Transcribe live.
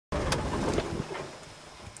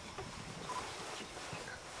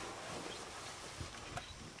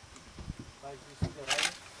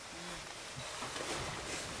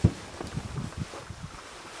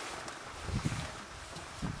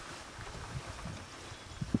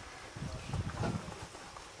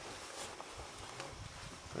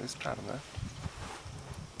To jest czarne.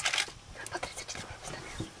 Patrycja, czy ty mnie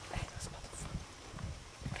wstawiasz?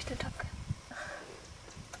 Weź tę czapkę.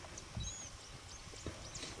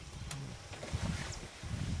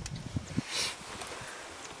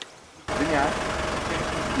 Dynia.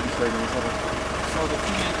 Kiedyś tutaj Nosorożec. So the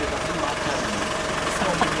female doesn't matter. It's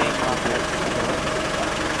only male matter.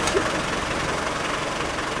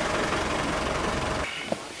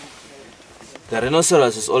 The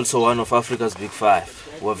rhinoceros is also one of Africa's big five.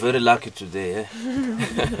 We're very lucky today. Eh?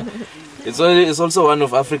 It's also one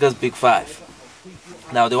of Africa's big five.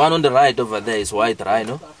 Now the one on the right over there is white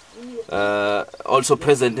rhino. Also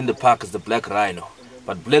present in the park is the black rhino.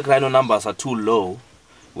 But black rhino numbers are too low.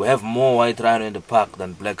 We have more white rhino in the park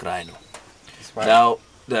than black rhino. Now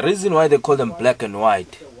the reason why they call them black and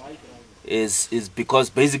white is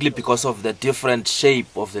basically because of the different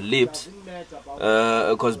shape of the lips.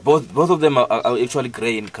 Because both of them are actually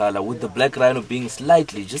grey in color, with the black rhino being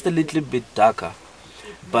slightly, just a little bit darker,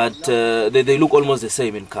 but they look almost the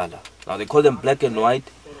same in color. Now they call them black and white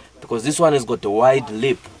because this one has got a wide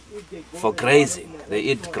lip for grazing. They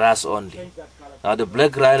eat grass only. Now the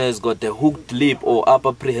black rhino has got a hooked lip or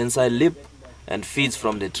upper prehensile lip and feeds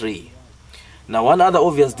from the tree. Now one other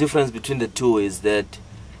obvious difference between the two is that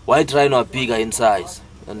white rhino are bigger in size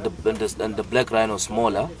and the black rhino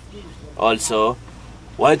smaller. Also,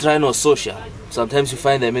 white rhino is social. Sometimes you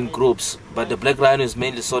find them in groups, but the black rhino is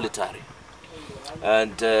mainly solitary.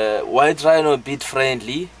 And white rhino a bit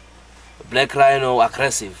friendly, black rhino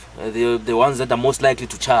aggressive. The ones that are most likely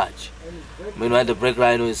to charge. Meanwhile, the white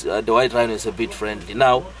rhino is a bit friendly.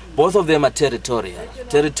 Now, both of them are territorial.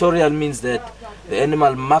 Territorial means that the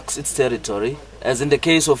animal marks its territory. As in the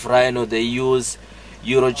case of rhino, they use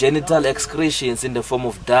urogenital excretions in the form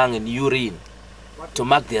of dung and urine to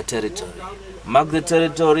mark their territory. Mark the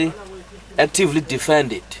territory, actively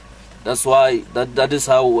defend it. That's why, that is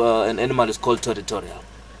how an animal is called territorial.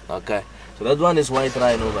 Okay, so that one is white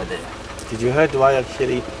rhino over there. Did you heard why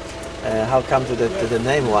actually, how come to the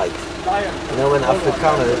name white? You know, when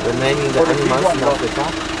Afrikaners were naming the animals in Africa,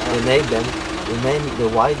 they name the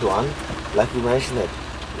white one, like we mentioned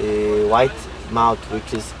it, white mouth,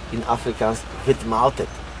 which is in Afrikaans wit-mouthed.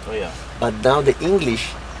 Oh yeah. But now the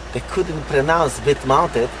English, they couldn't pronounce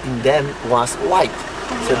wit-mouthed, in them was white.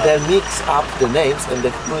 So they mix up the names and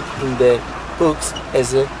they put in the books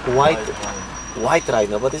as a white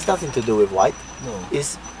rhino, but it's nothing to do with white. No.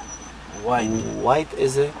 It's White. White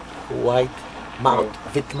is a white mouth,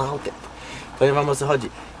 wit-mouthed. Powiem wam, o co chodzi.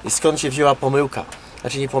 I skąd się wzięła pomyłka?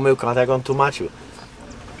 Znaczy nie pomyłka, ale jak on tłumaczył.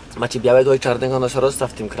 Macie białego i czarnego nosorożca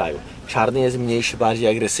w tym kraju. Czarny jest mniejszy, bardziej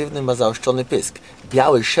agresywny, ma zaostrzony pysk.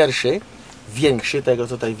 Biały, szerszy, większy, tego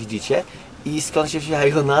tutaj widzicie. I skąd się wzięła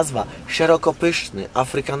jego nazwa? Szerokopyszny.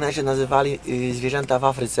 Afrykanerzy nazywali zwierzęta w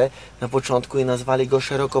Afryce na początku i nazwali go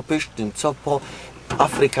szerokopysznym, co po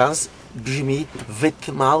Afrikaans brzmi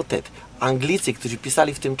wit-mouthed. Anglicy, którzy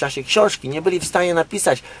pisali w tym czasie książki, nie byli w stanie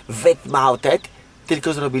napisać wit-mouthed,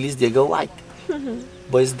 tylko zrobili z niego white,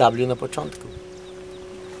 bo jest W na początku.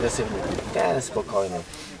 Agresywny, ten spokojny,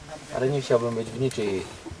 ale nie chciałbym być w niczyjej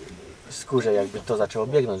skórze, jakby to zaczęło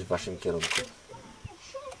biegnąć w waszym kierunku.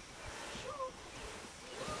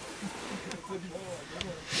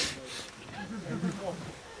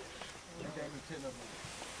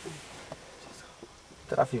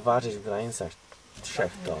 Trafi ważyć w granicach 3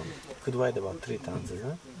 ton. Could weigh about 3 tons,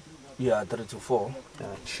 isn't it? Yeah, 3 to 4.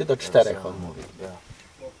 3 do 4 on mówi. Yeah.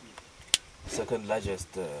 Second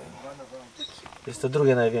largest. Jest to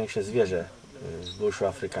drugie największe zwierzę w buszu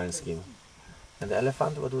afrykańskim. And the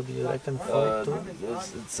elephant, what would you reckon for it too?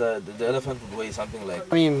 The elephant would weigh something like.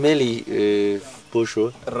 Oni myli w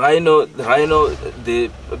buszu. Rhino, they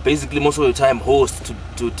basically most of the time host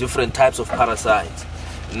to different types of parasites.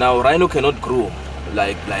 Now, rhino cannot groom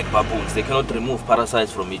like baboons. They cannot remove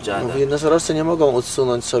parasites from each other. Mówi, nosorożce nie mogą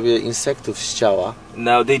usunąć sobie insektów z ciała.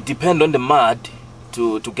 Now, they depend on the mud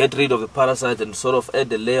to get rid of the parasite and sort of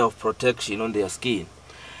add a layer of protection on their skin.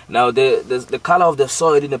 Now, the color of the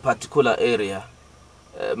soil in a particular area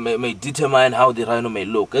may determine how the rhino may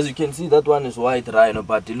look. As you can see, that one is white rhino,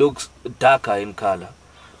 but it looks darker in color.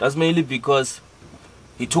 That's mainly because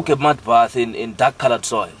he took a mud bath in dark-colored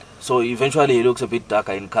soil. So eventually he looks a bit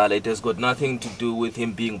darker in color. It has got nothing to do with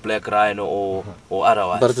him being black rhino or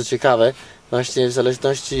otherwise. Bardzo ciekawe, właśnie w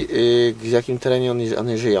zależności w jakim terenie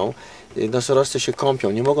one żyją, nosorożce się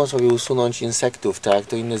kąpią, nie mogą sobie usunąć insektów, tak jak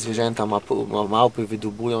to inne zwierzęta, małpy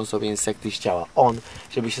wydubują sobie insekty z ciała. On,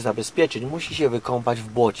 żeby się zabezpieczyć, musi się wykąpać w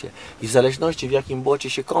błocie i w zależności w jakim błocie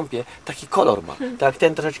się kąpie, taki kolor ma. Tak,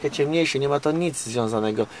 ten troszeczkę ciemniejszy, nie ma to nic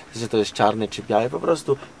związanego, że to jest czarny czy biały, po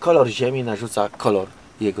prostu kolor ziemi narzuca kolor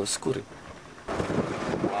jego skóry.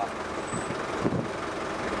 Wow.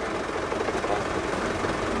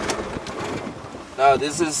 Now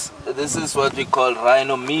this is what we call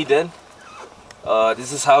rhino meaden.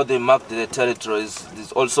 This is how they mark the territories.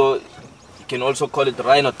 This also, you can also call it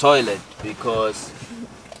rhino toilet, because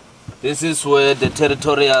this is where the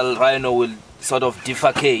territorial rhino will sort of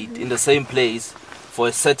defecate in the same place for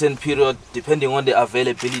a certain period, depending on the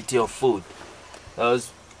availability of food. This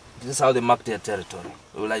is how they mark their territory.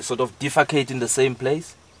 They will like sort of defecate in the same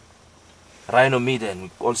place. Rhino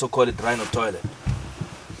meaden, we also call it rhino toilet.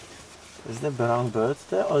 Is there brown birds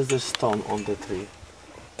there, or is there stone on the tree?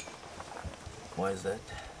 Why is that?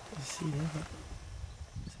 You see there?